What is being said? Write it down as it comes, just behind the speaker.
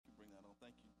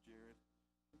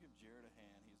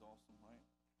awesome, right?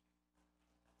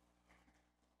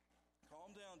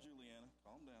 Calm down, Juliana.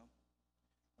 Calm down.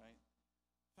 Right?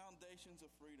 Foundations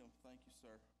of freedom. Thank you,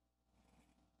 sir.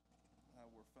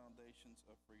 Our foundations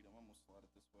of freedom. I'm going to slide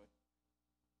it this way.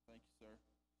 Thank you, sir.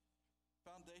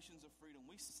 Foundations of freedom.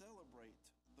 We celebrate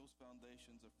those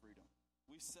foundations of freedom.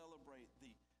 We celebrate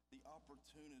the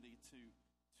opportunity to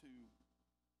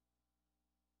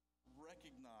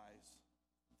recognize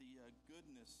the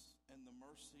goodness and the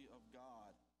mercy of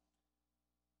God,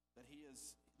 that He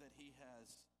has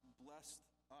blessed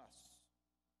us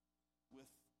with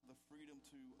the freedom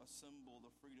to assemble,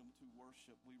 the freedom to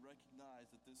worship. We recognize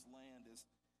that this land is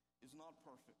not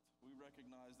perfect. We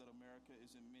recognize that America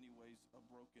is in many ways a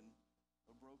broken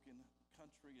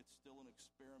country. It's still an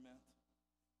experiment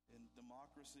in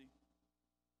democracy.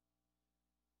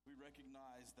 We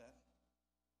recognize that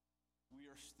we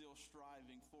are still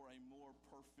striving for a more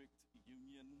perfect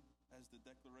union, as the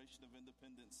Declaration of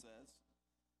Independence says,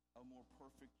 a more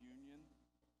perfect union.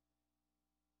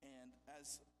 And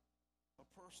as a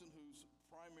person whose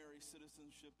primary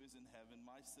citizenship is in heaven,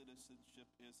 my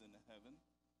citizenship is in heaven.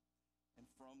 And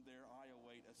from there I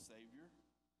await a Savior,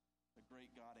 the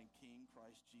great God and King,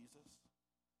 Christ Jesus.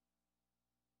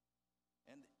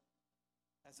 And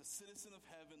as a citizen of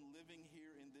heaven living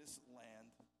here in this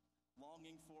land,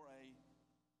 longing for a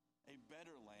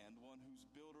better land, one whose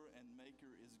builder and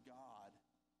maker is God,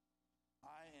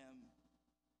 I am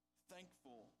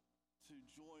thankful to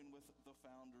join with the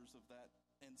founders of that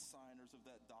and signers of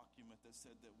that document that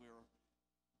said that we're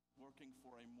working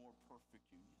for a more perfect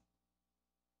union.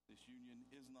 This union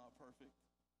is not perfect.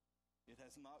 It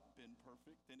has not been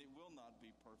perfect, and it will not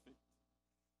be perfect.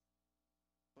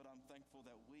 But I'm thankful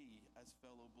that we, as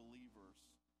fellow believers,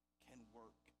 can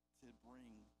work to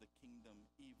bring the kingdom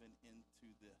even into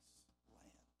this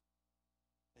land.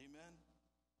 Amen?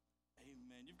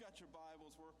 Amen. You've got your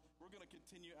Bibles. We're going to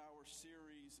continue our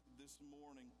series this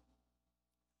morning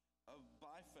of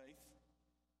By Faith,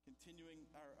 continuing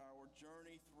our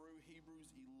journey through Hebrews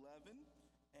 11.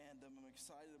 And I'm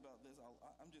excited about this.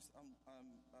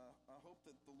 I hope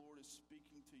that the Lord is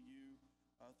speaking to you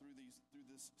through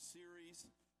this series,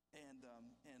 and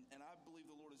I believe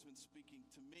the Lord has been speaking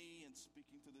to me and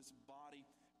speaking to this body.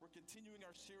 We're continuing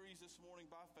our series this morning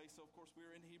by faith. So of course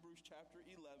we're in Hebrews chapter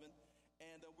 11,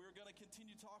 and we're going to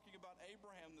continue talking about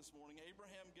Abraham this morning.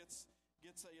 Abraham gets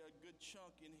a good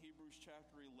chunk in Hebrews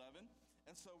chapter 11.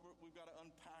 And so we've got to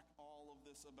unpack all of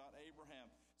this about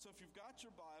Abraham. So if you've got your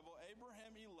Bible,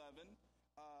 Abraham 11,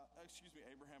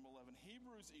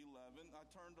 Hebrews 11.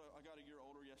 I got a year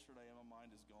older yesterday and my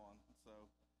mind is gone. So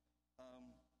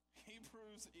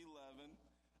Hebrews 11,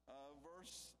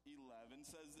 verse 11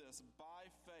 says this: by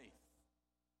faith.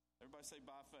 Everybody say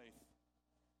by faith.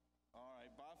 All right,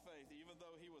 by faith, even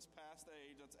though he was past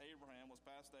age, that's Abraham, was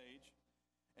past age,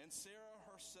 and Sarah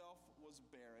herself was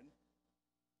barren,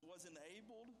 was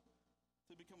enabled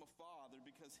to become a father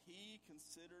because he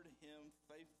considered him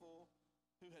faithful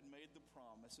who had made the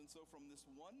promise. And so from this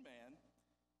one man,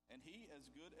 and he as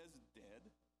good as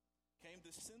dead, came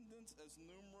descendants as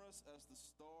numerous as the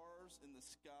stars in the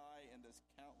sky and as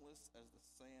countless as the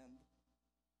sand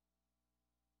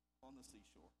on the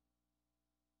seashore.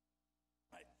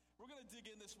 All right, we're going to dig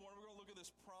in this morning. We're going to look at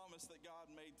this promise that God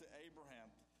made to Abraham.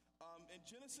 In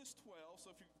Genesis 12,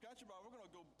 so if you've got your Bible, we're going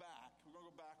to go back. We're going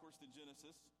to go backwards to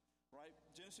Genesis, right?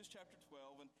 Genesis chapter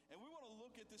 12. And we want to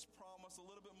look at this promise a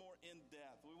little bit more in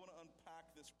depth. We want to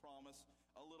unpack this promise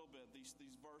a little bit, these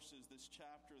verses, this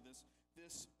chapter,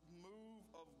 this move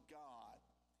of God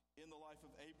in the life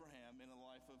of Abraham, in the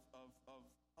life of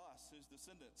us, his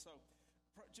descendants. So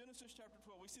Genesis chapter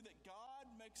 12, we see that God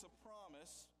makes a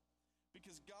promise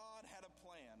because God had a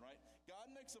plan, right? God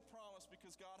makes a promise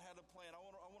because God had a plan. I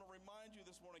want to remind you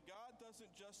this morning, God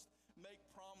doesn't just make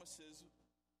promises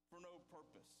for no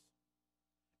purpose.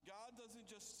 God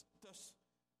doesn't just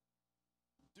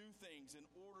do things and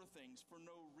order things for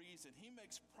no reason. He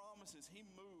makes promises. He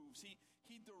moves. He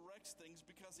directs things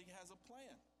because he has a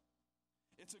plan.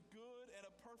 It's a good and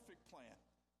a perfect plan.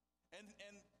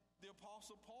 And the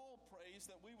Apostle Paul prays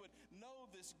that we would know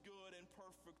this good and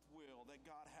perfect will that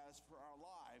God has for our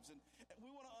lives. And we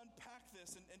want to unpack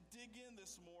this and dig in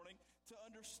this morning to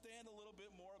understand a little bit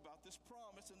more about this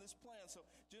promise and this plan. So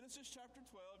Genesis chapter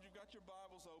 12, you've got your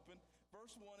Bibles open.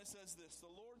 Verse 1, it says this: the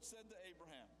Lord said to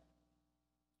Abraham,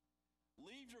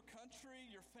 leave your country,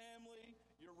 your family,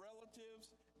 your relatives,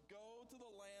 go to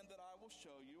the land that I will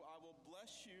show you. I will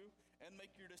bless you and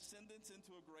make your descendants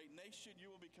into a great nation. You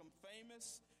will become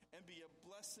famous and be a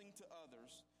blessing to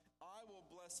others. I will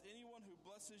bless anyone who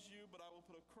blesses you, but I will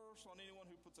put a curse on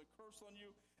anyone who puts a curse on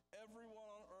you. Everyone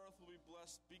on earth will be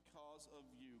blessed because of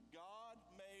you. God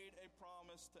made a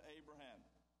promise to Abraham.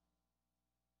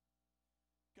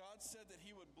 God said that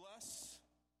he would bless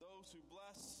those who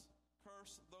bless,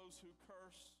 curse those who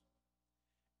curse,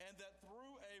 and that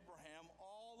through Abraham,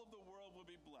 all of the world would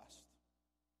be blessed.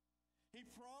 He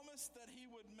promised that he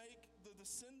would make the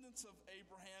descendants of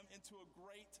Abraham into a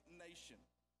great nation.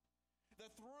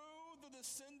 That through the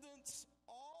descendants,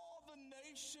 all the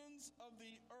nations of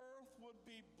the earth would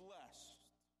be blessed.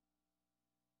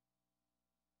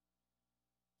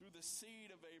 Through the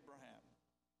seed of Abraham,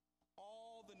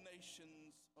 all the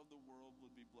nations of the world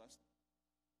would be blessed.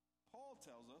 Paul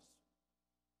tells us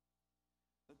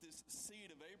that this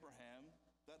seed of Abraham,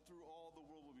 that through all the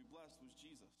world will be blessed, was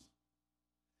Jesus.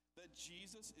 That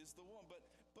Jesus is the one. But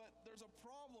there's a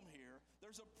problem here.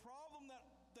 There's a problem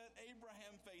that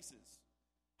Abraham faces.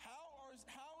 How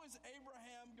is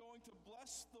Abraham going to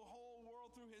bless the whole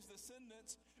world through his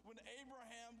descendants when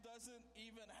Abraham doesn't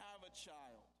even have a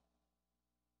child?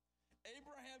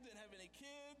 Abraham didn't have any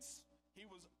kids. He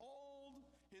was old.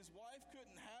 His wife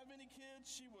couldn't have any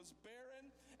kids. She was barren.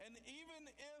 And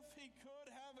even if he could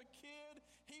have a kid,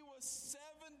 he was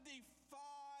 75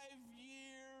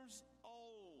 years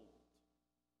old.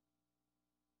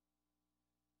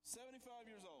 75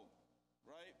 years old,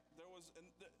 right?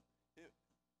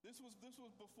 This was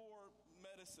before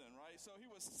medicine, right? So he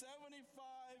was 75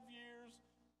 years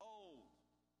old.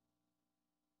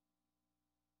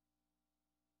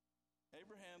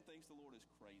 Abraham thinks the Lord is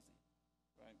crazy,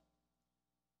 right?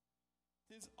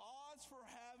 His odds for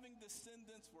having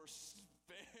descendants were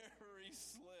very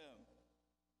slim.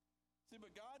 See,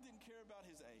 but God didn't care about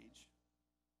his age.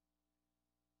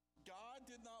 God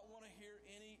did not want to hear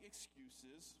any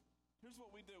excuses. Here's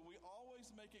what we do. We always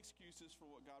make excuses for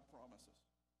what God promises.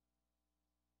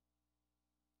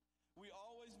 We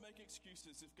always make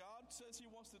excuses. If God says he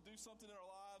wants to do something in our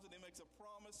lives and he makes a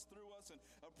promise through us and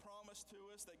a promise to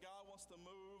us that God wants to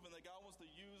move and that God wants to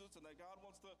use us and that God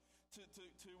wants to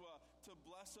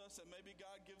bless us, and maybe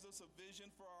God gives us a vision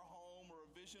for our home or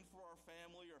a vision for our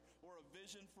family or a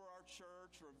vision for our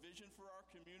church or a vision for our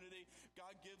community.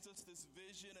 God gives us this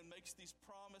vision and makes these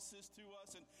promises to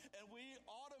us, and we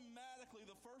automatically,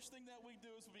 the first thing that we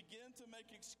do is we begin to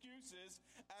make excuses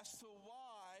as to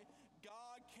why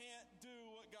God can't do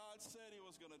what God said he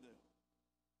was going to do.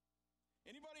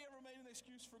 Anybody ever made an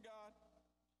excuse for God?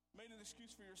 Made an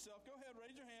excuse for yourself? Go ahead,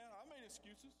 raise your hand. I made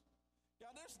excuses.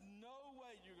 God, there's no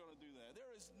way you're going to do that.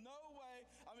 There is no way.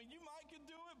 I mean, you might could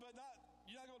do it, but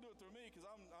you're not going to do it through me because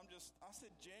I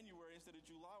said January instead of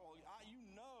July. Well, you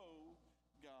know,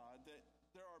 God, that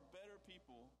there are better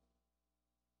people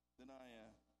than I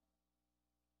am.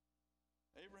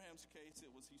 Abraham's case,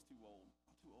 it was he's too old.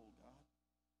 I'm too old, God.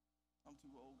 I'm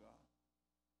too old, God.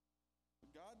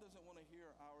 But God doesn't want to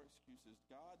hear our excuses.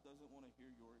 God doesn't want to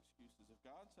hear your excuses. If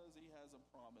God says he has a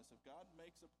promise, if God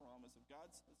makes a promise, if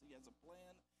God says he has a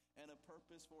plan and a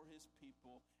purpose for his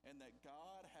people, and that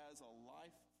God has a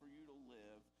life for you to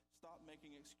live, stop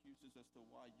making excuses as to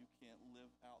why you can't live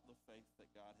out the faith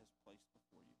that God has placed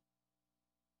before you.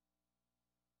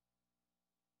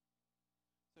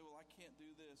 Say, well, I can't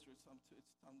do this, or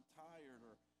I'm tired,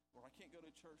 or I can't go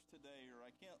to church today, or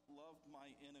I can't love my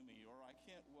enemy, or I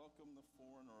can't welcome the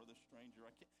foreigner or the stranger.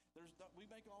 We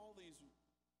make all these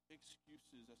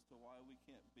excuses as to why we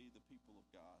can't be the people of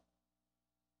God.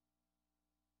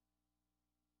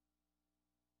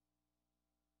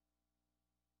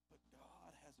 But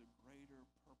God has a greater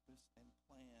purpose and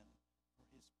plan for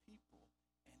his people,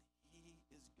 and he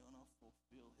is going to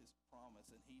fulfill his promise,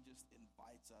 and he just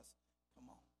invites us, come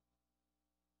on.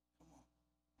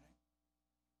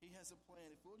 He has a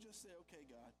plan. If we'll just say, okay,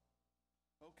 God,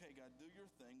 do your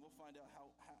thing, we'll find out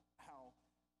how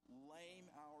lame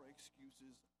our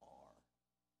excuses are.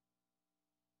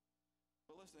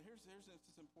 But listen, here's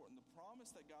what's important. The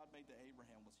promise that God made to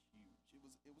Abraham was huge.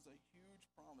 It was a huge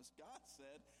promise. God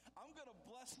said, I'm going to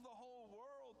bless the whole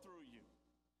world through you.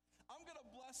 I'm going to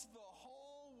bless the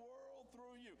whole world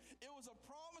through you. It was a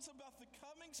promise about the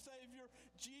coming Savior,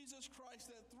 Jesus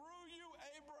Christ, that through you,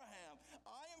 Abraham,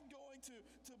 I am going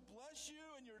to bless you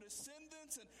and your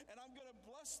descendants, and I'm going to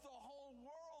bless the whole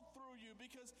world through you,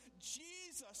 because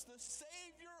Jesus, the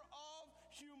Savior of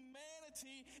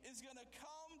humanity, is going to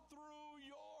come through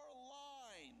your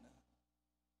line.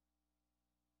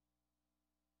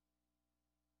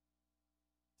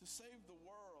 To save the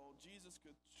world, Jesus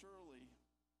could surely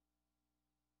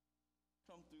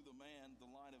come through the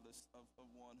line of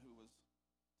one who was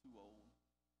too old.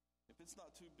 If it's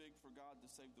not too big for God to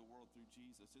save the world through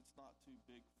Jesus, it's not too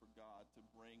big for God to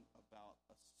bring about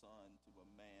a son to a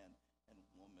man and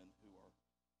woman who are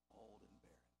old and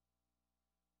barren.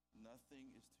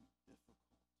 Nothing is too difficult for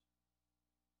God.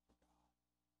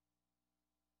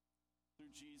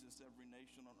 Through Jesus, every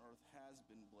nation on earth has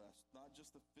been blessed. Not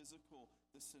just the physical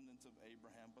descendants of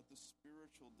Abraham, but the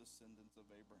spiritual descendants of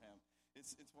Abraham.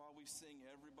 It's why we sing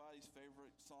everybody's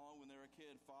favorite song when they're a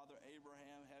kid, Father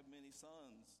Abraham had many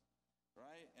sons,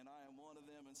 right? And I am one of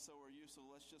them, and so are you. So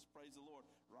let's just praise the Lord.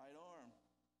 Right arm.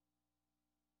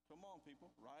 Come on,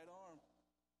 people. Right arm.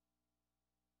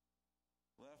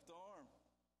 Left arm.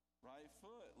 Right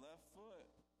foot. Left foot.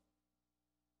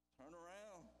 Turn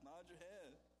around. Nod your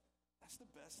head. That's the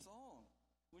best song.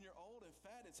 When you're old and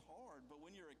fat, it's hard. But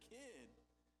when you're a kid,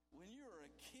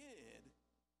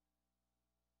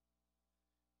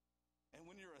 and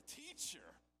when you're a teacher,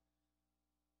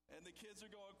 and the kids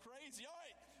are going crazy, all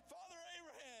right, Father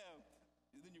Abraham.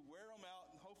 And then you wear them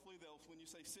out, and hopefully when you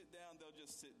say sit down, they'll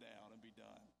just sit down and be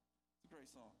done. It's a great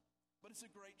song. But it's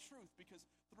a great truth because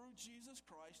through Jesus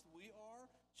Christ, we are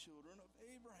children of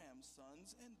Abraham,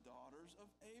 sons and daughters of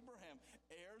Abraham,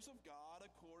 heirs of God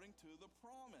according to the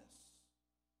promise.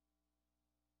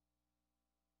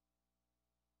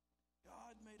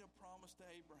 God made a promise to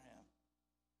Abraham.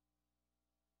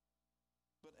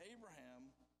 But Abraham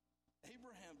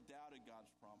doubted God's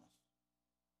promise.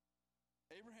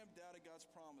 Abraham doubted God's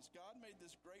promise. God made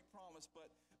this great promise, but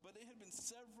it had been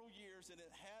several years and it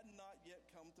had not yet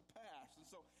come to pass. And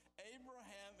so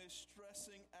Abraham is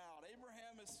stressing out.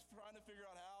 Abraham is trying to figure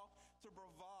out how to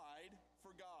provide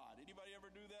for God. Anybody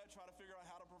ever do that? Try to figure out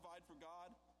how to provide for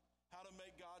God? How to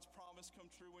make God's promise come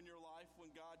true in your life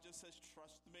when God just says,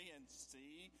 trust me and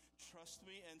see,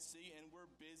 and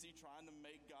we're busy trying to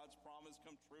make God's promise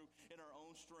come true in our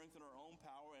own strength and our own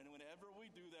power. And whenever we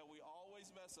do that, we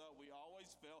always mess up, we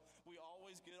always fail, we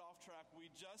always get off track. We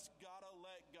just gotta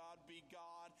let God be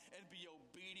God and be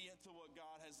obedient to what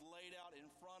God has laid out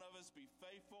in front of us. Be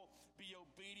faithful, be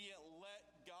obedient,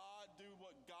 let God do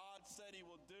what God said he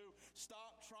will do.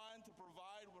 Stop trying to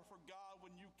provide for God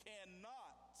when you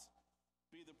cannot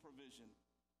be the provision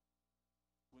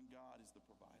when God is the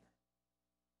provider.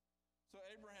 So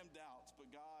Abraham doubts,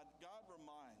 but God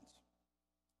reminds.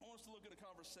 I want us to look at a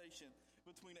conversation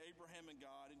between Abraham and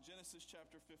God in Genesis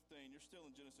chapter 15. You're still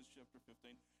in Genesis chapter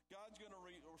 15.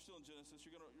 We're still in Genesis.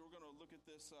 We're going to look at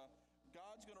this.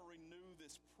 God's going to renew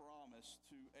this promise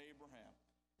to Abraham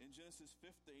in Genesis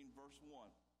 15, verse 1.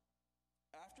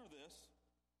 After this,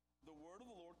 the word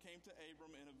of the Lord came to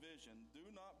Abram in a vision. Do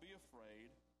not be afraid,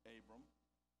 Abram.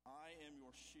 I am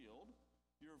your shield,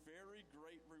 your very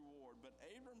great reward. But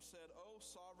Abram said, O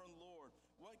sovereign Lord,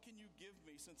 what can you give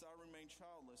me since I remain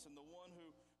childless? And the one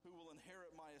who will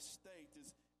inherit my estate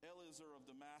is Eliezer of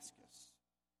Damascus.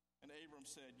 And Abram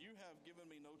said, you have given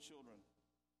me no children.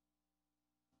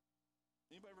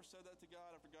 Anybody ever said that to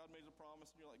God after God made a promise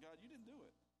and you're like, God, you didn't do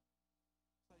it?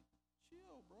 It's like,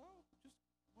 chill, bro. Just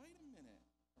wait a minute,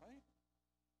 right?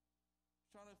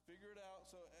 Trying to figure it out.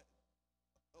 So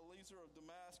Eliezer of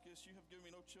Damascus, you have given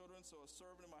me no children, so a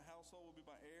servant in my household will be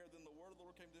my heir. Then the word of the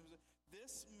Lord came to him and said,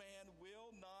 this man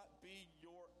will not be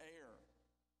your heir,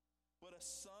 but a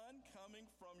son coming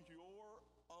from your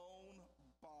own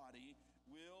body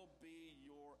will be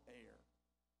your heir.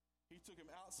 He took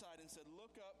him outside and said,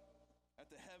 look up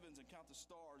at the heavens and count the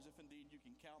stars, if indeed you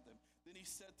can count them. Then he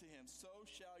said to him, so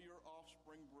shall your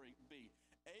offspring be.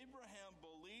 Abraham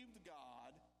believed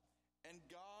God, and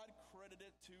God credited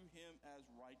to him as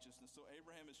righteousness. So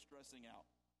Abraham is stressing out.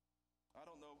 I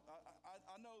don't know.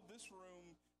 I know this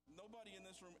room, nobody in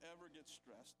this room ever gets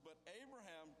stressed. But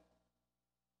Abraham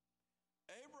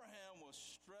was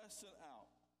stressing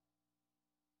out.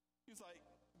 He's like,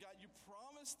 God, you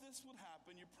promised this would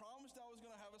happen. You promised I was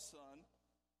going to have a son.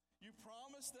 You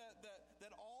promised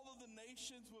that all of the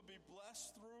nations would be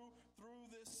blessed through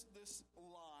this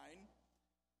line.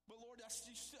 But Lord, I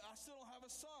still don't have a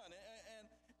son.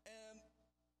 And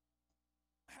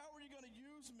how are you going to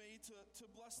use me to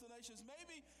bless the nations?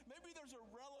 Maybe there's a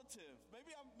relative.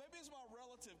 Maybe it's my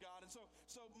relative, God. And so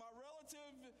my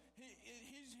relative,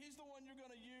 he's the one you're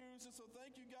going to use. And so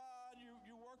thank you, God.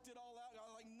 You worked it all out. I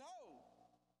was like, no.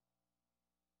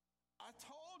 I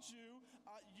told you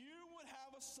you would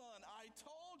have a son. I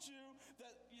told you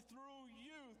that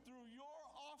through your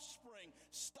offspring,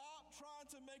 stop trying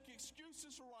to make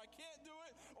excuses for why I can't do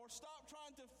it, or stop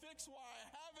trying to fix why I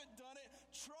haven't done it.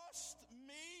 Trust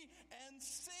me and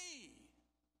see.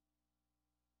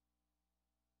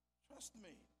 Trust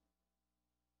me.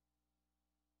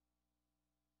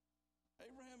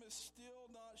 Abraham is still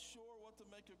not sure what to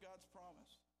make of God's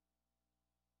promise.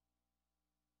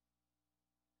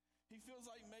 He feels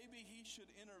like maybe he should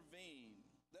intervene,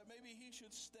 that maybe he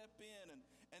should step in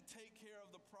and take care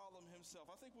of the problem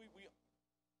himself. I think we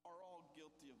are all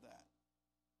guilty of that.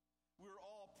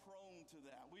 to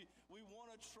that. We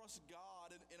want to trust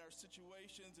God in our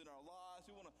situations, in our lives.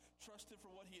 We want to trust Him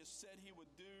for what He has said He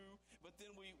would do. But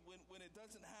then when it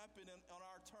doesn't happen on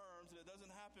our terms, and it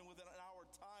doesn't happen within our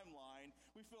timeline,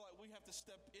 we feel like we have to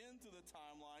step into the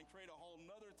timeline, create a whole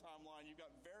nother timeline. You've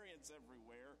got variants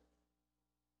everywhere.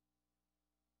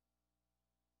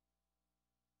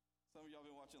 Some of y'all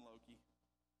been watching Loki.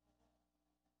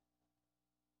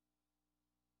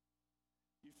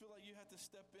 You feel like you have to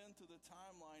step into the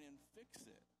timeline and fix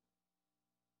it.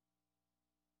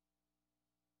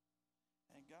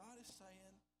 And God is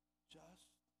saying,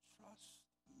 just trust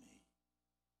me.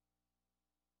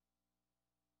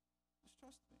 Just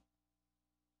trust me.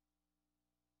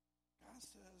 God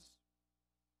says,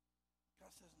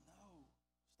 no,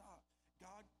 stop.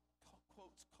 God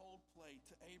quotes Coldplay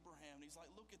to Abraham. He's like,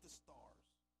 look at the stars.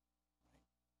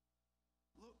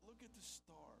 Right? Look at the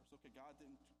stars. Okay, God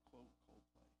didn't quote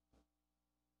Coldplay.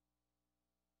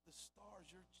 But the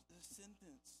stars, your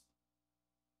descendants.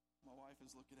 My wife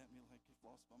is looking at me like I've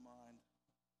lost my mind.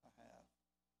 I have.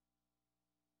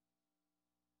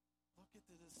 Look at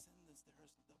the descendants.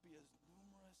 They'll be as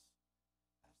numerous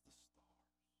as the stars.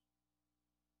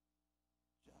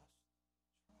 Just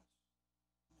trust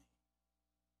me.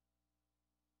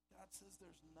 God says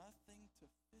there's nothing to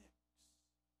fix.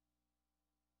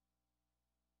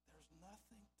 There's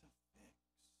nothing to fix.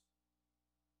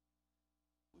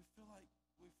 We feel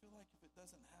like if it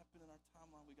doesn't happen in our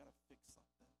timeline, we got to fix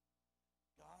something.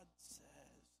 God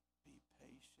says, be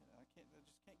patient. I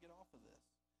just can't get off of this.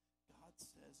 God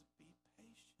says, be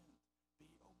patient,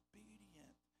 be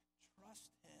obedient,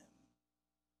 trust Him.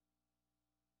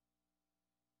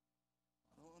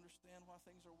 I don't understand why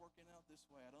things are working out this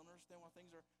way. I don't understand why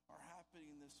things are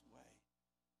happening this way.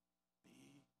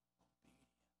 Be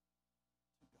obedient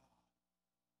to God.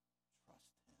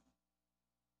 Trust Him.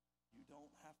 You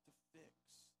don't have to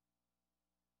fix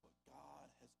what God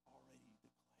has already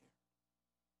declared.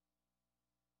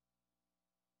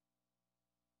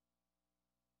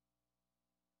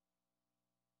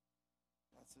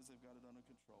 God says they've got it under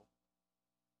control.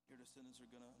 Your descendants are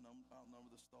going to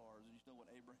outnumber the stars. And you know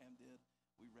what Abraham did?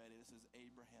 We read it. It says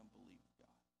Abraham believed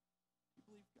God. You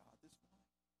believe God this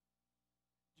morning?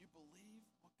 Do you believe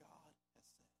what God has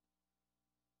said?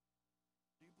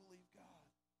 Do you believe God?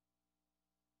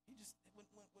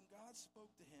 When God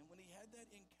spoke to him, when he had that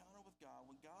encounter with God,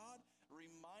 when God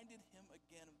reminded him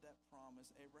again of that promise,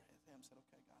 Abraham said,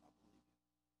 okay, God, I believe you.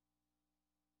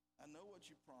 I know what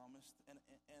you promised, and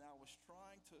I was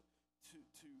trying to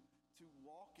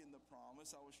walk in the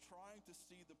promise. I was trying to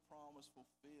see the promise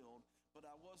fulfilled, but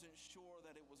I wasn't sure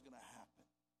that it was going to happen.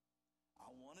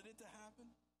 I wanted it to happen.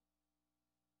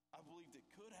 I believed it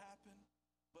could happen,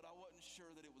 but I wasn't sure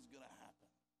that it was going to happen.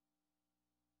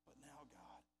 But now,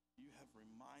 God, you have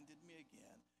reminded me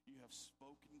again. You have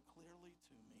spoken clearly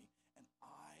to me, and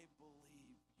I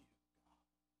believe you, God.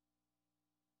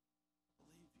 I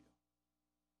believe you.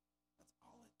 That's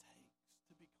all it takes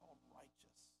to be called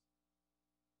righteous.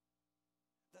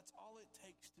 That's all it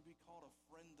takes to be called a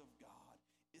friend of God,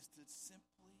 is to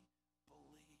simply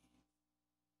believe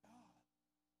God.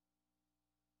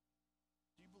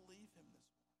 Do you believe Him this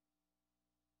morning?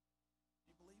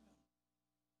 Do you believe Him?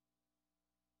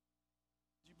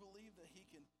 Do you believe that He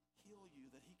can heal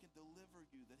you, that He can deliver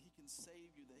you, that He can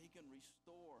save you, that He can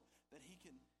restore, that He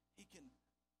can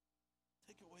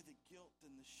take away the guilt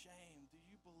and the shame? Do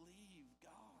you believe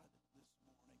God this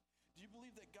morning? Do you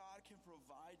believe that God can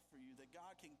provide for you, that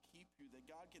God can keep you, that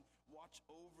God can watch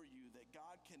over you, that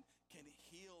God can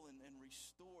heal and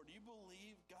restore? Do you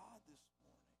believe God this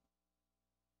morning?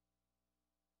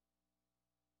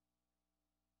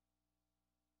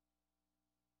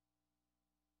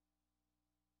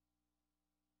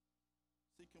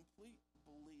 See, complete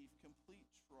belief, complete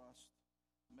trust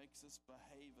makes us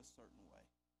behave a certain way.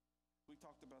 We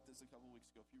talked about this a couple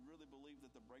weeks ago. If you really believe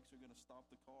that the brakes are going to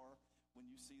stop the car when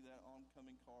you see that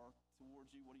oncoming car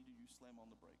towards you, what do? You slam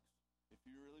on the brakes. If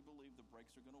you really believe the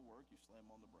brakes are going to work, you slam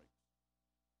on the brakes.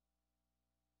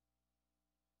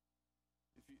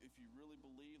 If you really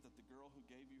believe that the girl who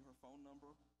gave you her phone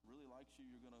number really likes you,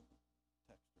 you're going to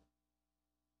text her.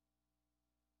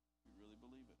 If you really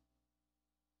believe it.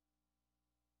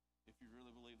 If you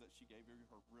really believe that she gave you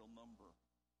her real number.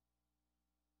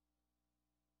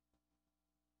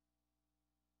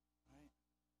 Right?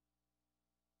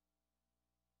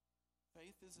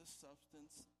 Faith is a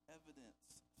substance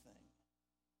evidence thing.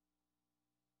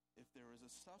 If there is a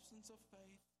substance of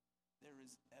faith, there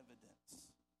is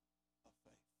evidence of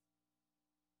faith.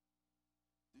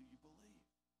 Do you believe?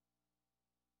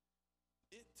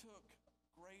 It took a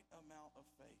great amount of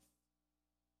faith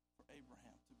for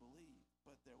Abraham to believe.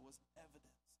 but there was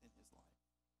evidence in his life.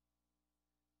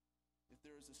 If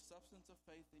there is a substance of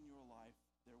faith in your life,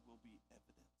 there will be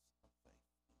evidence of faith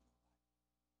in your life.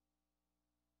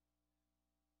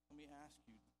 Let me ask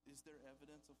you, is there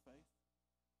evidence of faith?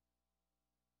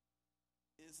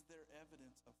 Is there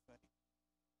evidence of faith?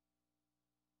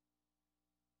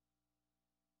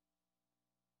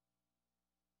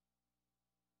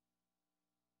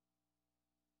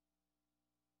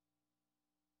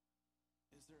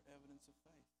 Is there evidence of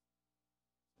faith?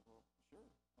 Well, sure.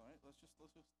 All right, let's just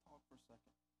talk for a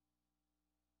second.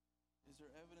 Is there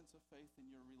evidence of faith in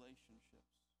your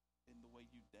relationships, in the way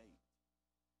you date?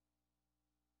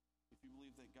 If you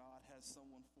believe that God has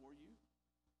someone for you,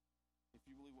 if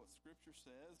you believe what Scripture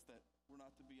says, that we're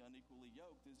not to be unequally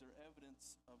yoked, is there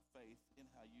evidence of faith in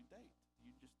how you date? Do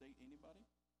you just date anybody?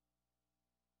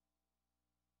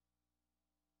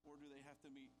 Or do they have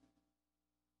to meet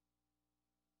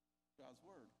God's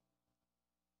Word?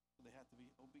 Do they have to be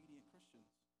obedient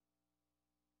Christians?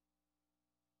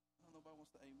 I don't know if nobody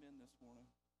wants to amen this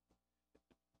morning.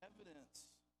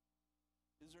 Evidence.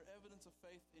 Is there evidence of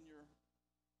faith in your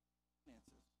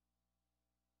finances?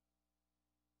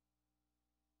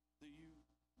 Do you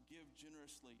give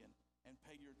generously and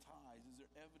pay your tithes? Is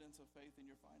there evidence of faith in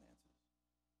your finances?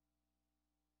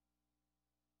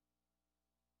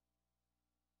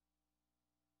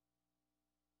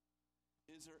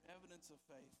 Is there evidence of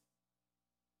faith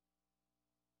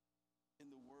in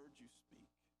the words you speak?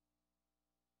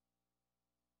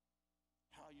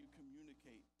 How you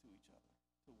communicate to each other,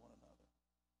 to one another?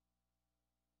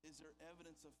 Is there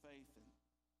evidence of faith in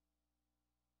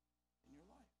your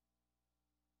life?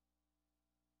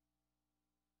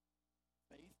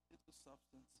 Faith is the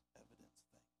substance, evidence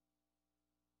thing.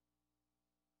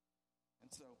 And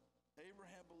so,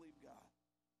 Abraham believed God.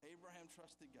 Abraham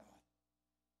trusted God.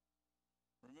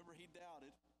 Remember, he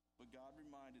doubted, but God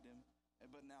reminded him.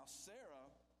 But now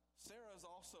Sarah is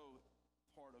also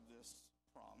part of this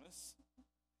promise.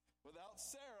 Without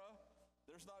Sarah,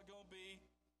 there's not going to be,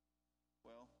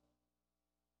 well,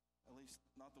 at least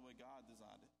not the way God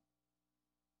designed it.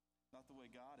 Not the way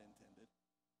God intended.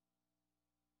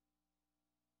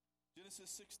 Genesis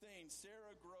 16,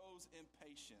 Sarah grows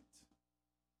impatient.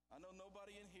 I know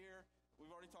nobody in here,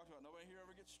 we've already talked about, nobody here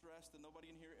ever gets stressed and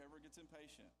nobody in here ever gets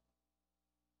impatient.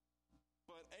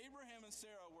 But Abraham and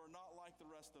Sarah were not like the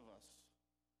rest of us.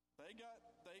 They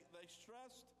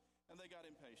stressed and they got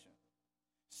impatient.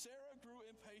 Sarah grew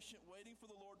impatient, waiting for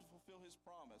the Lord to fulfill his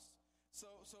promise. So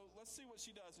let's see what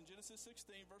she does. In Genesis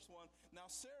 16, verse 1,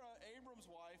 now Sarah, Abram's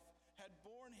wife, had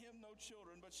borne him no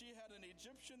children, but she had an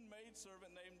Egyptian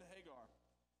maidservant named Hagar.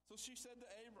 So she said to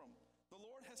Abram, the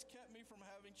Lord has kept me from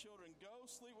having children. Go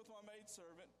sleep with my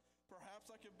maidservant.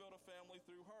 Perhaps I can build a family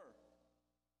through her.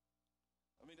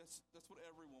 I mean, that's what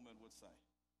every woman would say.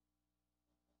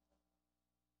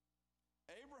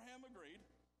 Abraham agreed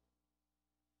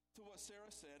to what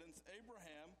Sarah said, and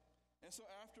so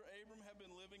after Abram had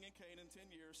been living in Canaan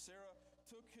 10 years, Sarah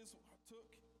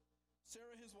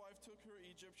his wife took her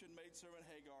Egyptian maidservant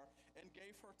Hagar and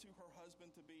gave her to her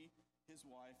husband to be his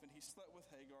wife, and he slept with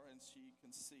Hagar and she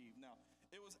conceived. Now,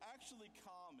 it was actually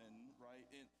common, right,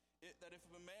 that if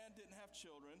a man didn't have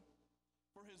children,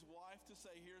 for his wife to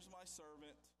say, here's my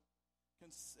servant,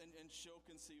 and she'll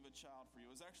conceive a child for you.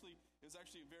 It was actually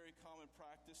a very common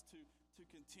practice to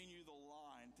continue the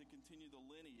line, to continue the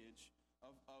lineage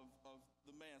of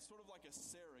the man, sort of like a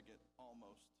surrogate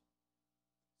almost,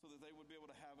 so that they would be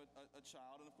able to have a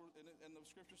child. And of course, and the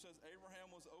scripture says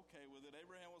Abraham was okay with it.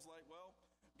 Abraham was like, well,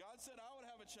 God said I would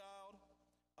have a child.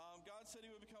 God said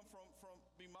he would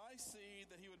be my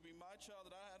seed, that he would be my child,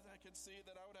 that I could see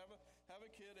that I would have a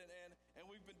kid, and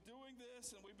we've been doing this,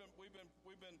 and we've been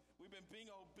being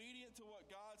obedient to what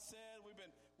God said. We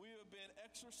have been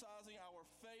exercising our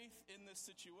faith in this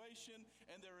situation,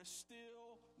 and there is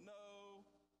still no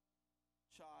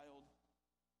child.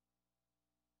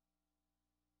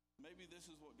 Maybe this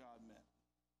is what God meant.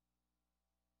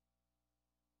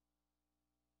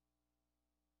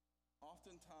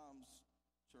 Oftentimes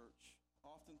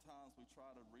we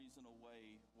try to reason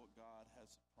away what God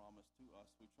has promised to us.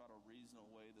 We try to reason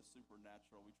away the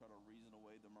supernatural. We try to reason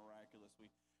away the miraculous.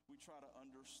 We try to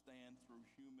understand through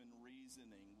human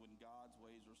reasoning when God's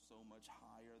ways are so much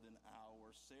higher than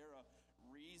ours. Sarah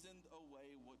reasoned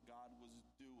away what God was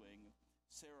doing.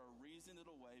 Sarah reasoned it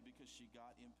away because she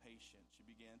got impatient. She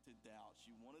began to doubt.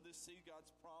 She wanted to see God's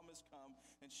promise come,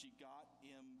 and she got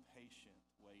impatient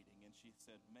waiting. And she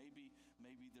said, maybe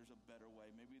there's a better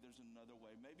way. Maybe there's another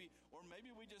way. Maybe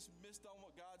we just missed on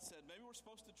what God said. Maybe we're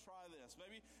supposed to try this.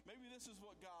 Maybe this is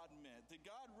what God meant. Did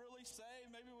God really say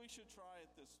maybe we should try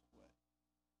it this way?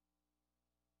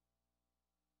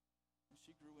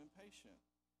 she grew impatient.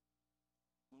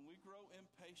 When we grow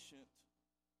impatient,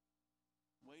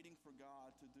 waiting for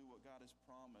God to do what God has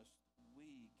promised,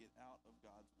 we get out of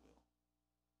God's will.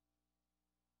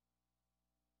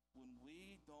 When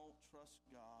we don't trust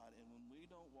God and when we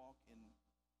don't walk in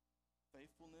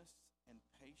faithfulness and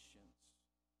patience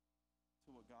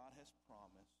to what God has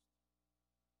promised,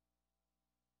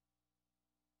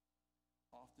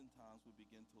 oftentimes we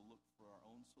begin to look for our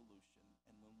own solution.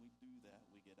 And when we do that,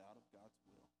 we get out of God's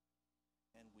will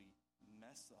and we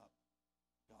mess up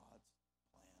God's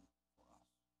plan for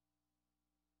us.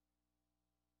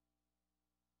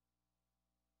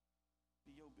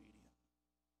 Be obedient.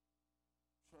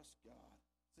 Trust God.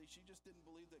 See, she just didn't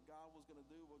believe that God was going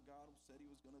to do what God said he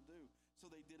was going to do.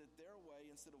 So they did it their way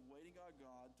instead of waiting on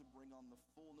God to bring on the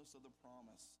fullness of the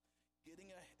promise. Getting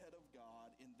ahead of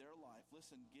God in their life.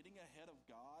 Listen, getting ahead of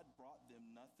God brought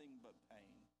them nothing but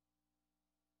pain.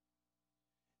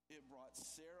 It brought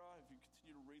Sarah, if you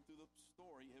continue to read through the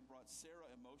story, it brought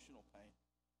Sarah emotional pain.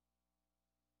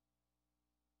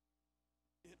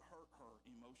 It hurt her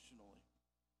emotionally.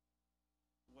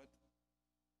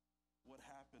 What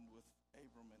happened with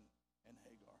Abram and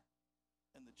Hagar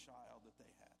and the child that they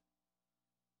had.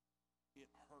 It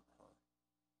hurt her.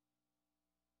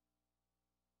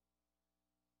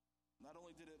 Not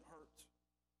only did it hurt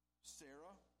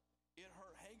Sarah, it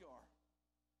hurt Hagar.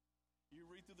 You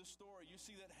read through the story, you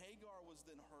see that Hagar was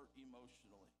then hurt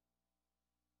emotionally.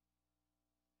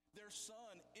 Their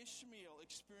son, Ishmael,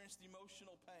 experienced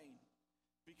emotional pain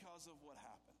because of what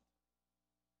happened.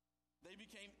 They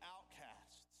became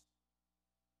outcasts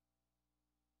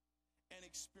and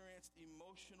experienced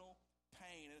emotional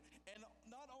pain. And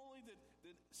not only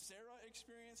did Sarah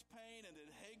experience pain, and did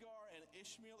Hagar and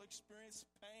Ishmael experience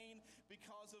pain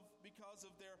because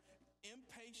of their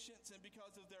impatience and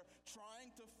because of their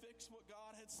trying to fix what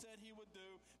God had said he would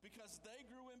do. Because they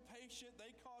grew impatient,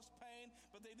 they caused pain,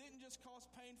 but they didn't just cause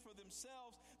pain for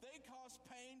themselves, they caused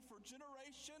pain for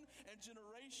generation and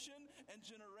generation and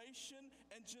generation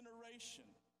and generation.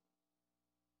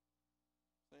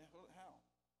 Say, how?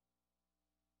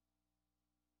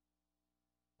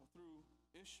 Well, through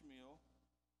Ishmael,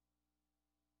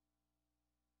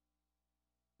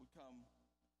 would come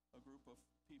a group of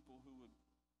people who would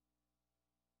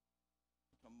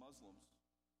become Muslims,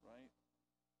 right?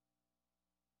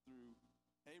 Through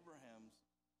Abraham's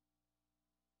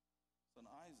son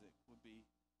Isaac would be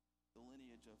the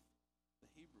lineage of the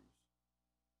Hebrews.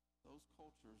 Those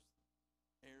cultures,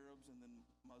 Arabs and then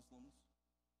Muslims,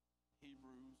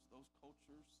 Hebrews, those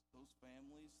cultures, those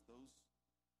families, those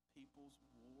peoples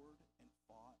warred and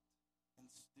fought and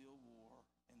still war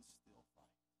and still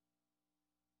fight.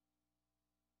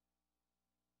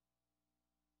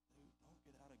 Dude, don't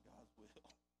get out of God's will.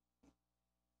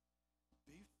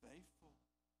 Be faithful.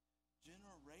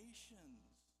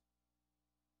 Generations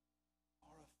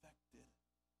are affected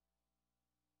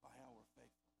by our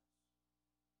faithfulness.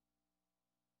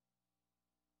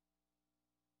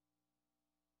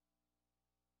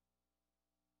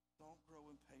 Don't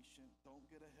grow impatient. Don't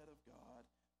get ahead of God.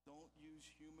 Don't use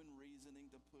human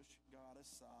reasoning to push God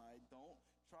aside. Don't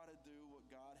try to do what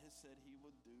God has said he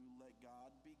would do. Let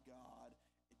God be God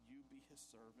and you be his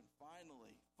servant.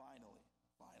 Finally,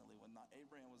 when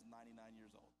Abraham was 99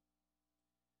 years old.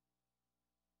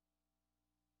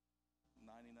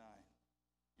 99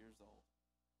 years old.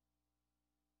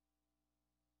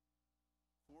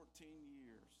 14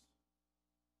 years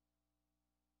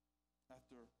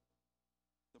after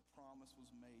the promise was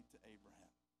made to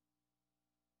Abraham,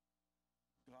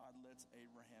 God lets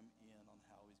Abraham in on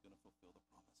how he's going to fulfill the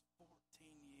promise. 14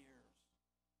 years.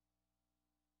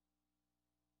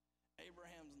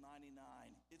 Abraham's 99.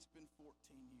 It's been 14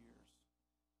 years.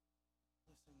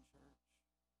 Listen, church.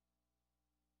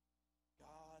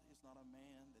 God is not a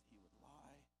man that he would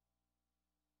lie.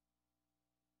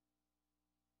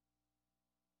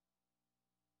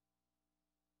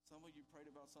 Some of you prayed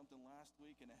about something last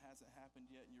week and it hasn't happened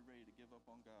yet and you're ready to give up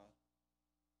on God.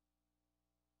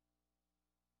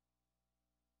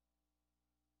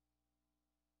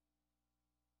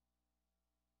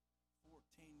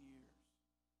 Years.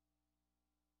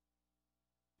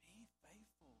 Be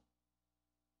faithful.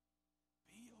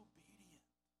 Be obedient.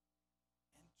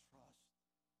 And trust God.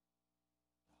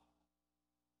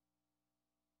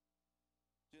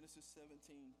 Genesis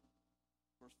 17,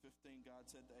 verse 15, God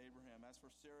said to Abraham, "As for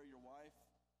Sarah, your wife,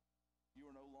 you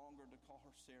are no longer to call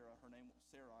her Sarah. Her name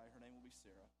Sarai. Her name will be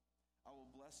Sarah. I will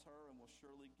bless her and will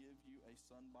surely give you a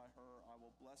son by her. I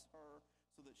will bless her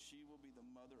so that she will be the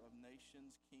mother of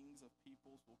nations. Kings of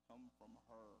peoples will come from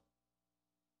her."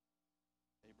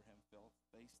 Abraham fell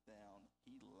face down.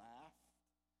 He laughed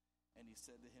And he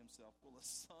said to himself, will a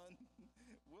son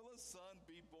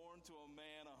be born to a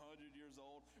man 100 years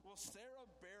old? Will Sarah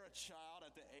bear a child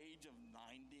at the age of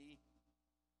 90?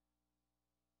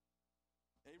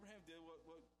 Abraham did what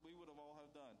we would have all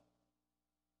have done.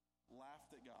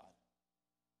 Laughed at God.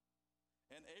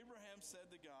 And Abraham said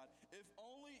to God, if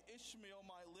only Ishmael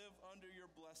might live under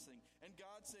your blessing. And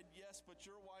God said, yes, but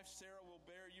your wife Sarah will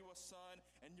bear you a son,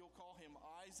 and you'll call him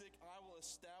Isaac. I will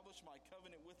establish my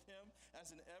covenant with him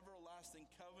as an everlasting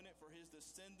covenant for his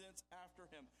descendants after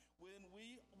him. When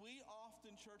we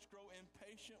often, church, grow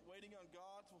impatient, waiting on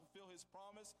God to fulfill his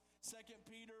promise. 2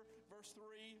 Peter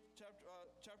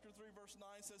chapter 3, verse 9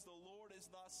 says, the Lord is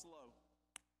not slow.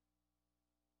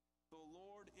 The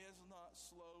Lord is not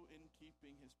slow in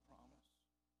keeping his promise,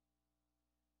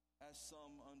 as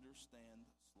some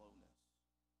understand slowness.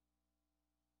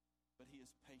 But he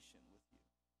is patient with you,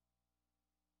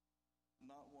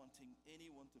 not wanting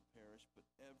anyone to perish, but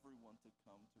everyone to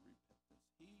come to repentance.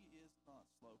 He is not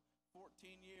slow.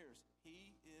 14 years,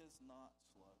 he is not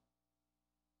slow.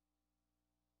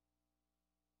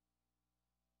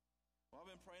 Well, I've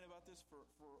been praying about this for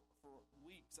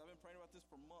weeks. I've been praying about this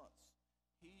for months.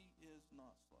 He is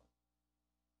not slow.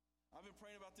 I've been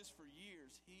praying about this for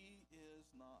years. He is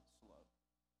not slow.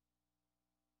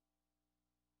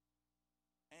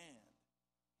 And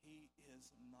he is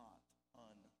not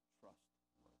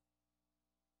untrustworthy.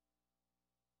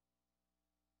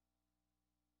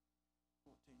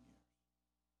 14 years.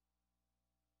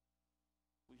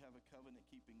 We have a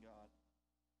covenant-keeping God.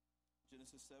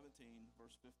 Genesis 17,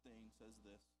 verse 15 says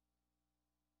this.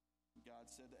 God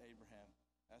said to Abraham,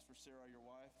 as for Sarai, your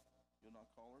wife, you'll not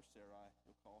call her Sarai,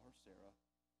 you'll call her Sarah.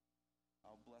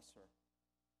 I'll bless her.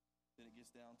 Then it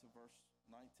gets down to verse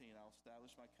 19. I'll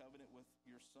establish my covenant with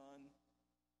your son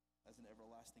as an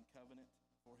everlasting covenant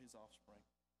for his offspring.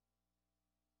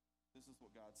 This is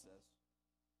what God says.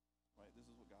 Right? This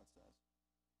is what God says.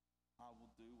 I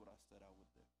will do what I said I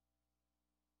would do.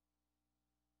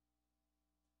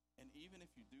 And even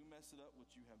if you do mess it up,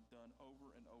 which you have done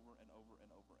over and over and over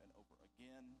and over and over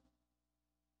again,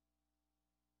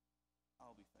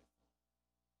 I'll be faithful.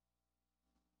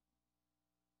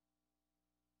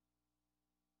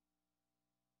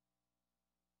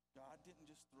 God didn't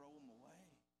just throw them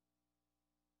away.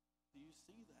 Do you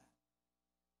see that?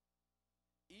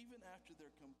 Even after their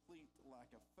complete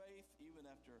lack of faith, even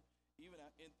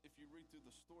if you read through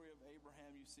the story of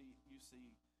Abraham, you see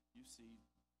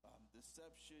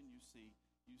deception, you see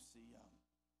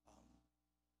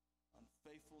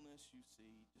unfaithfulness, you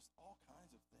see just all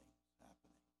kinds of things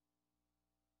happening.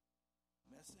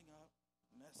 Messing up.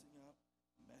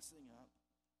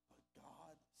 But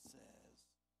God says,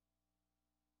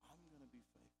 I'm going to be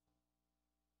faithful.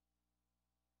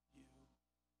 You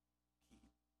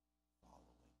keep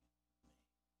following me.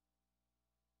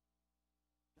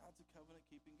 God's a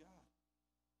covenant-keeping God.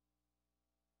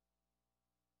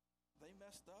 They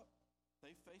messed up.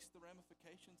 They faced the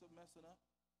ramifications of messing up.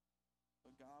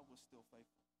 But God was still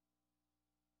faithful.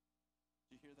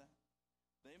 Did you hear that?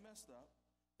 They messed up.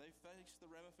 They faced the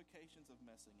ramifications of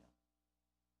messing up.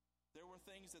 There were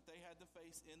things that they had to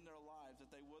face in their lives that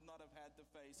they would not have had to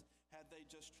face had they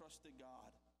just trusted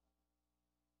God.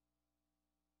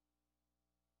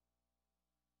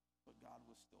 But God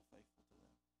was still faithful to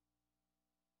them.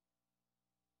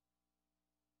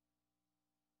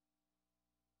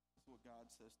 This is what God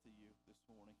says to you this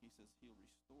morning. He says he'll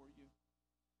restore you.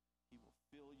 He will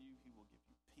fill you. He will give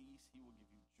you peace. He will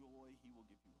give you joy. He will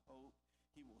give you hope.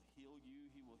 He will heal you.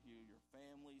 He will heal your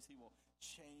families. He will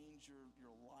change your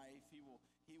life. He will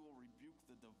rebuke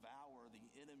the devourer, the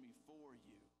enemy for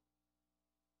you.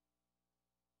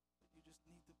 But you just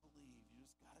need to believe. You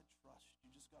just got to trust.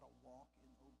 You just got to walk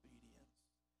in obedience.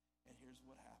 And here's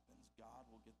what happens. God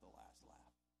will get the last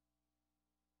laugh.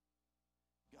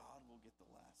 God will get the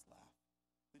last laugh.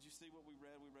 Did you see what we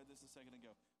read? We read this a second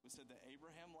ago. We said that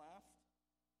Abraham laughed.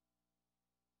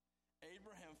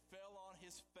 Abraham fell on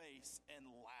his face and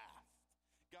laughed.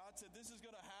 God said, this is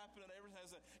going to happen. And Abraham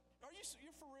said,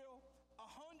 you're for real?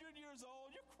 100 years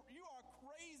old? You are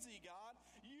crazy, God.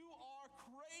 You are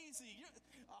crazy. You're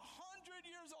 100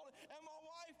 years old. And my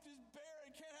wife is barren.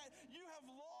 You have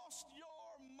lost your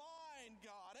mind,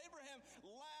 God. Abraham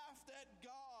laughed at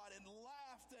God and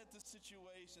laughed at the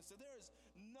situation. So there is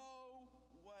no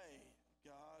way,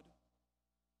 God.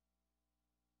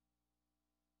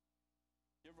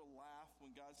 You ever laugh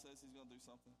when God says he's going to do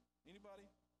something? Anybody?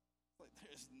 It's like,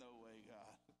 there's no way,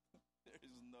 God. There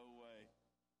is no way.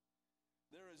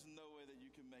 There is no way that you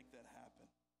can make that happen.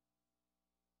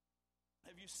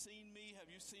 Have you seen me? Have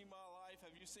you seen my life?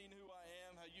 Have you seen who I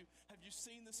am? Have you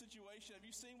seen the situation? Have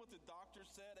you seen what the doctor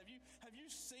said? Have you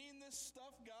seen this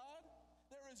stuff, God?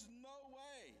 There is no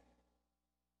way.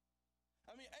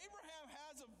 I mean, Abraham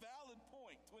has a valid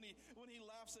point when he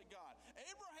laughs at God.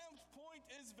 Abraham's point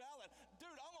is valid. Dude,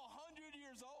 I'm 100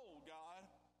 years old, God.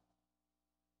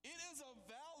 It is a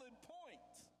valid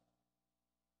point.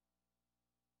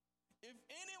 If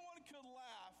anyone could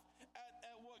laugh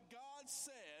at what God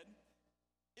said,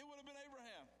 it would have been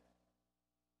Abraham.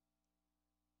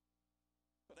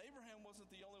 But Abraham wasn't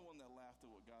the only one that laughed at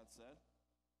what God said.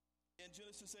 In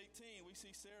Genesis 18, we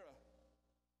see Sarah.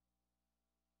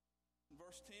 In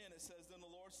verse 10, it says, "Then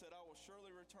the Lord said, I will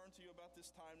surely return to you about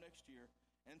this time next year,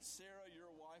 and Sarah,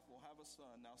 your wife, will have a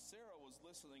son." Now, Sarah was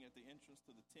listening at the entrance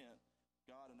to the tent.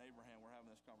 God and Abraham were having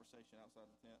this conversation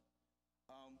outside the tent.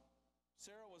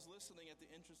 Sarah was listening at the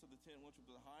entrance of the tent, which was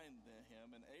behind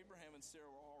him, and Abraham and Sarah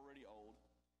were already old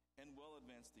and well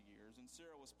advanced to years, and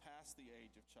Sarah was past the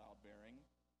age of childbearing.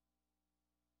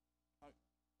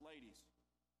 Ladies,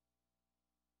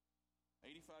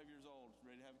 85 years old,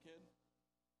 ready to have a kid?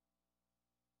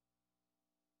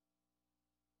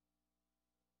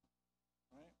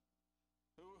 Right?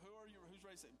 Who are you? Who's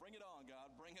ready to say, "Bring it on,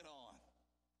 God, bring it on"?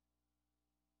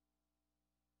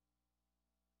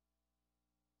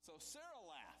 So Sarah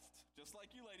laughed, just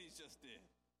like you ladies just did.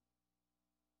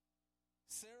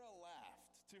 Sarah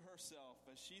laughed to herself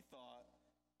as she thought,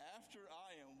 "After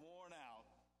I am worn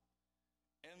out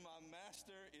and my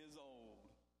master is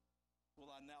old,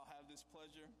 will I now have this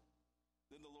pleasure?"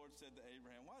 Then the Lord said to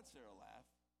Abraham, why did Sarah laugh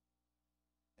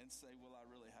and say, "Will I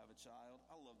really have a child?"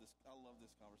 I love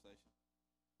this conversation.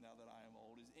 Now that I am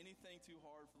old, is anything too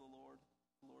hard for the Lord?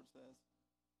 The Lord says,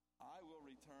 "I will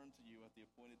return to you at the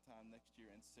appointed time next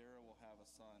year, and Sarah will have a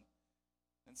son."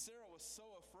 And Sarah was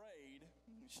so afraid,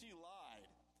 she lied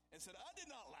and said, "I did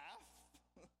not laugh."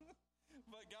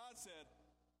 But God said,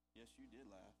 "Yes, you did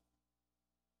laugh."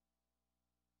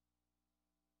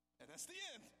 And that's the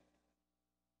end.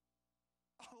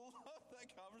 I love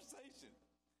that conversation.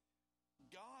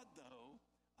 God, though,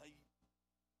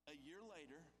 a year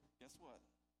later, guess what?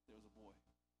 There was a boy.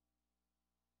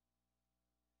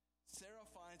 Sarah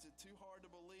finds it too hard to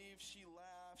believe. She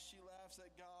laughs. She laughs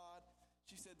at God.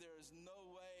 She said, "There is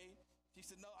no way." She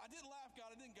said, "No, I didn't laugh,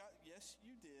 God. I didn't." God, "Yes,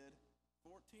 you did."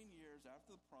 14 years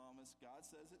after the promise, God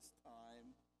says it's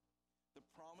time. The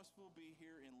promise will be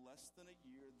here in less than a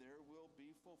year. There will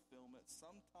be fulfillment.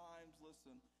 Sometimes,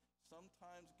 listen,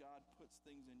 sometimes God puts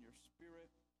things in your spirit.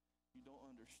 You don't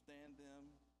understand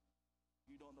them.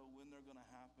 You don't know when they're going to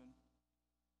happen.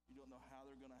 You don't know how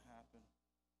they're going to happen.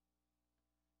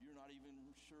 You're not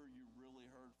even sure you really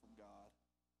heard from God.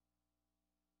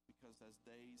 Because as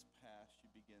days pass, you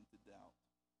begin to doubt.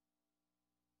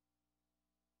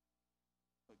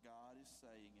 But God is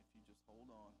saying, if you just hold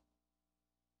on,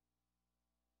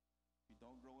 if you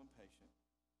don't grow impatient,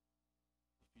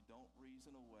 if you don't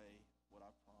reason away what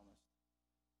I promised,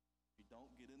 if you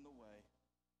don't get in the way,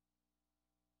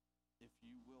 if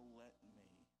you will let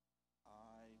me,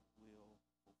 I will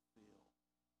fulfill the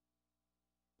promise.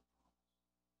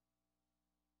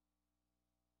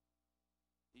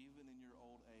 Even in your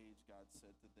old age, God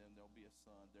said to them, there'll be a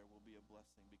son, there will be a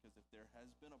blessing, because if there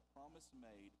has been a promise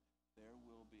made, there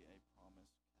will be a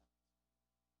promise kept.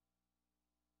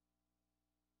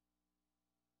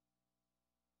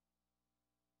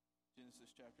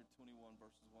 Genesis chapter 21,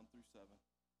 verses 1 through 7.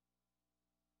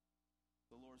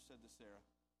 The Lord said to Sarah,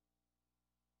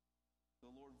 the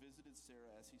Lord visited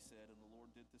Sarah as he said, and the Lord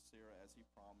did to Sarah as he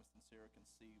promised, and Sarah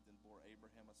conceived and bore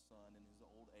Abraham a son in his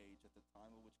old age at the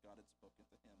time of which God had spoken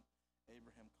to him.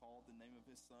 Abraham called the name of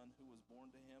his son who was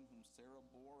born to him, whom Sarah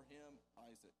bore him,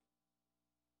 Isaac.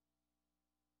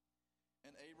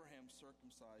 And Abraham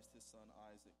circumcised his son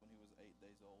Isaac when he was 8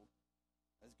 days old,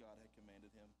 as God had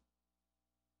commanded him.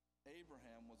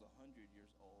 Abraham was 100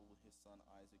 years old when his son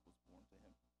Isaac was born to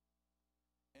him.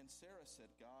 And Sarah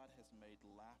said, God has made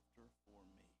laughter for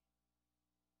me.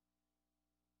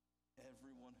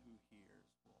 Everyone who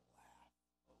hears will laugh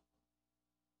over me.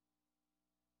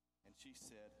 And she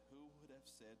said, who would have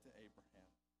said to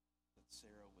Abraham that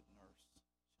Sarah would nurse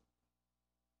children?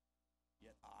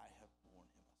 Yet I have borne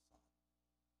him a son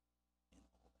in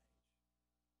old age.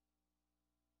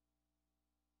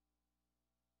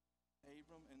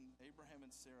 Abraham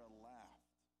and Sarah laughed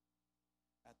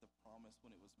at the promise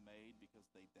when it was made because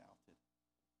they doubted.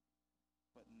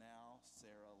 But now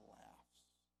Sarah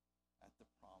laughs at the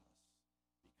promise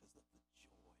because of the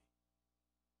joy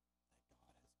that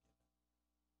God has given.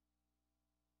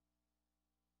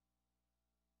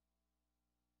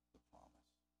 The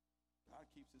promise. God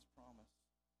keeps his promise.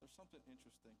 There's something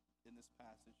interesting in this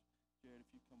passage. Jared,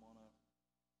 if you come on up,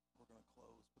 we're going to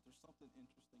close. But there's something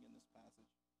interesting in this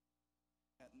passage.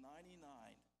 At 99,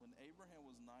 when Abraham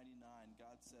was 99,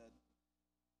 God said,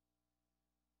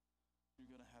 you're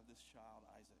going to have this child,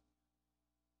 Isaac.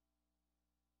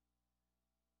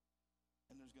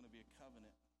 And there's going to be a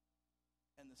covenant.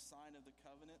 And the sign of the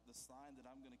covenant, the sign that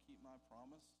I'm going to keep my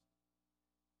promise,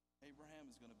 Abraham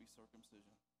is going to be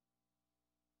circumcision.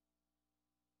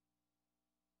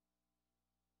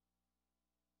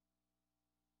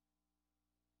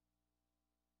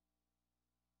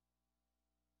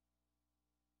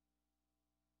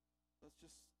 Let's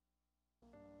just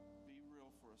be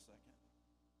real for a second,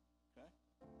 okay?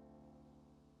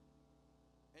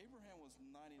 Abraham was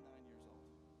 99 years old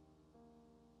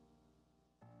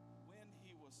when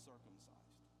he was circumcised.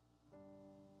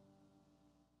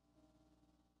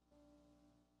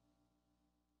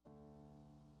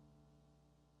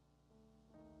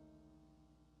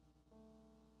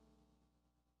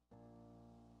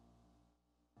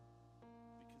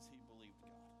 Because he believed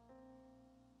God.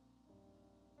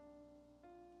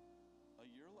 A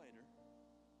year later,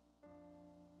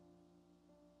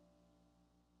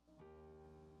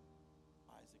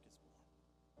 Isaac is born.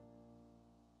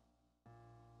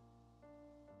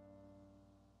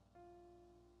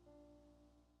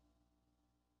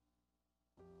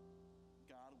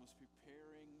 God was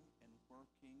preparing and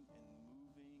working and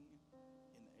moving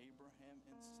in Abraham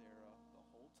and Sarah the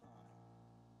whole time.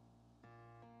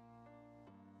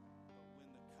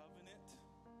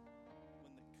 But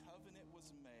when the covenant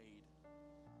was made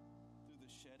through the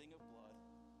shedding of blood,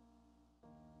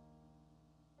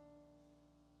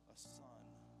 a son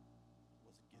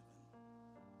was given.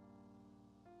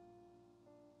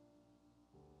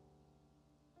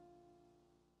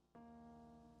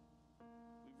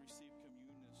 We've received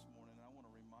communion this morning, and I want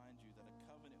to remind you that a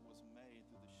covenant was made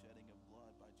through the shedding of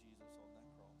blood by Jesus on that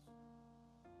cross.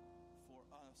 For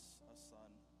us, a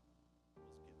son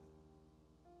was given.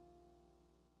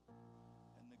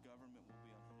 And the government will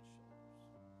be on his shoulders.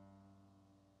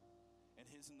 And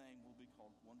his name will be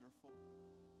called Wonderful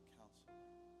Counselor,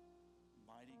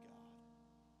 Mighty God,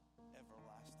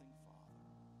 Everlasting Father,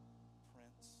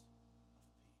 Prince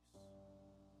of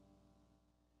Peace.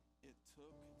 It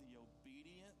took the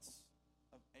obedience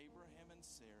of Abraham and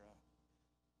Sarah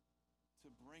to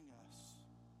bring us,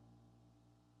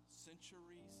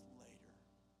 centuries later,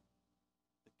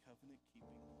 the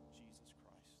covenant-keeping Jesus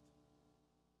Christ,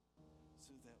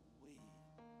 so that we will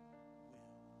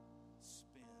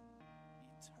spend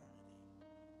eternity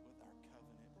with our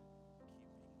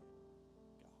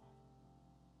covenant-keeping God.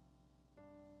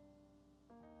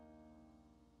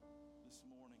 This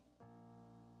morning,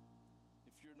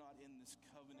 if you're not in this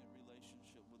covenant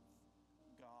relationship with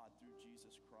God through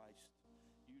Jesus Christ,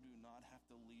 you do not have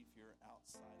to leave here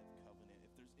outside of covenant.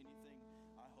 If there's anything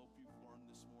I hope you've learned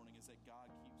this morning, is that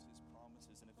God keeps his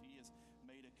promises. And if he has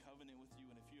made a covenant with you,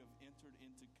 and if you have entered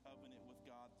into covenant with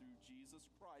God through Jesus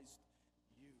Christ,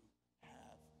 you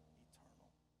have eternal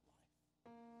life.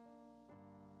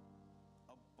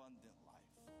 Abundant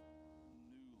life.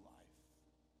 New life.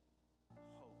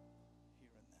 Hope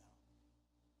here and now.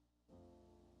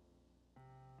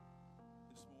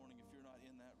 This morning, if you're not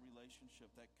in that relationship,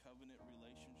 that covenant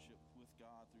relationship with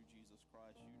God through Jesus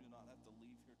Christ, you do not have to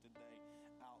leave here today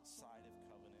outside of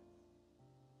covenant,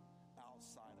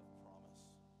 outside of promise.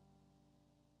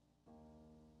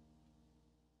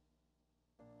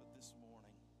 But this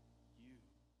morning, you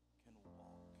can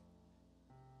walk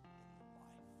in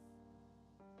life,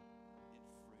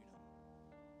 in freedom,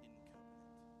 in covenant.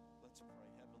 Let's pray.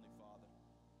 Heavenly Father,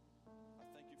 I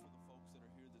thank you for the folks that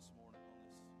are here this morning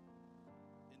on this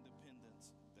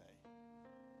Independence Day.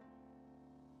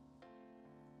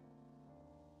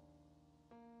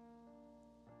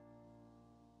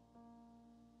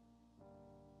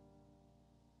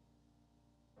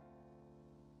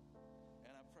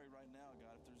 And I pray right now,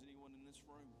 God, if there's anyone in this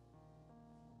room,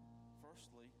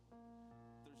 firstly,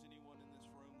 if there's anyone in this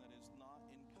room that is not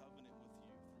in covenant with you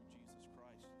through Jesus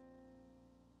Christ,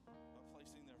 by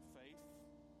placing their faith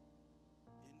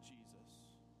in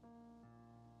Jesus,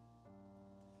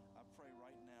 I pray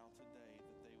right now today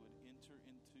that they would enter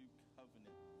into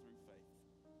covenant through faith.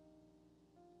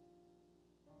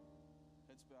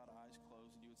 Heads bowed, eyes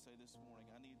closed, and you would say this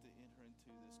morning, I need to enter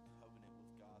into this covenant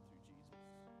with God through Jesus.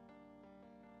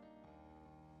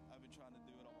 I've been trying to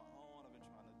do it on my own. I've been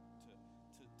trying to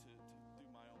do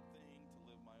my own thing, to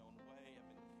live my own way.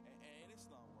 And it's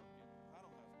not working. I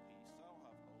don't have peace. I don't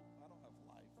have hope. I don't have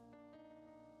life.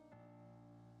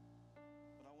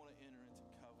 But I want to enter into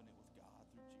covenant with God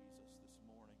through Jesus this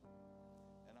morning.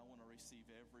 And I want to receive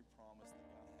every promise that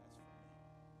God has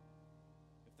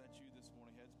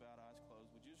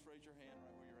your hand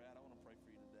right where you're at. I want to pray for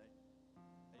you today.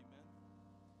 Amen.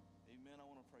 Amen. I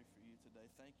want to pray for you today.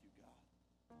 Thank you, God.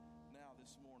 Now,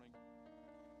 this morning,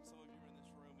 some of you are in this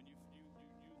room and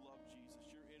you love Jesus.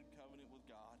 You're in covenant with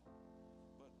God,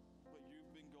 but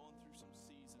you've been going through some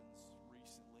seasons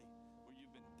recently where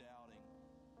you've been doubting.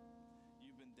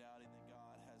 You've been doubting that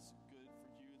God has good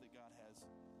for you, that God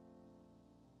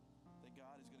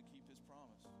is going to keep His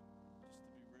promise. Just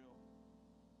to be real.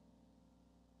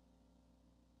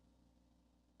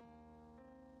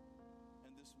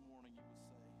 And this morning you would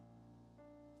say,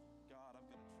 God, I'm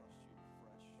going to trust you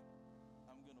afresh.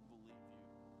 I'm going to believe you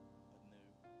anew.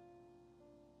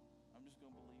 I'm just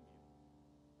going to believe you.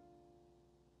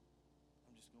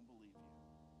 I'm just going to believe you.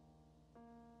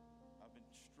 I've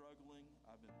been struggling.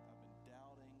 I've been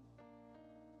doubting.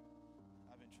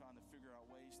 I've been trying to figure out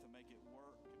ways to make it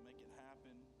work and make it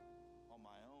happen on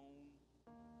my own.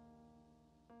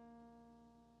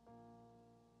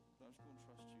 But I'm just going to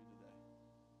trust you today.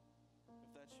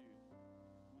 If that's you,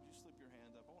 would you slip your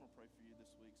hand up? I want to pray for you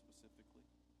this week specifically.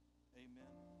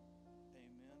 Amen.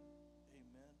 Amen.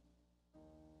 Amen.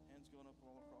 Hands going up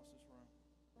all across this room.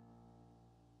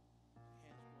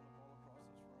 Hands going up all across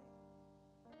this room.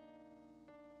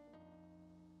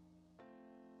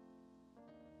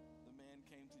 The man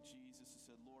came to Jesus and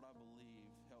said, Lord, I believe.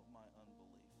 Help my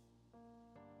unbelief.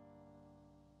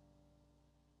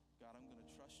 God, I'm going to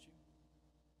trust you.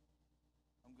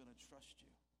 I'm going to trust you.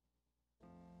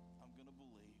 I'm going to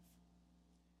believe.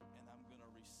 And I'm going to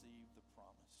receive the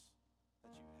promise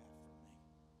that you have for me.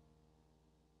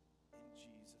 In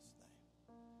Jesus' name.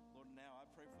 Lord, now I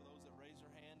pray for those that raised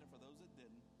their hand and for those that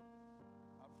didn't.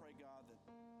 I pray, God, that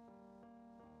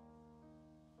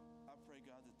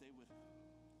they would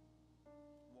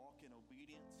walk in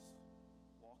obedience,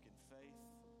 walk in faith,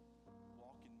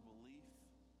 walk in belief,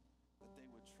 that they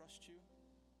would trust you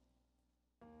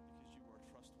because you are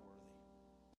trustworthy.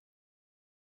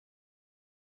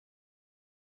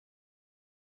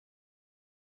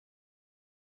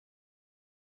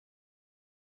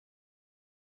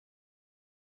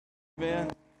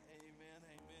 Amen.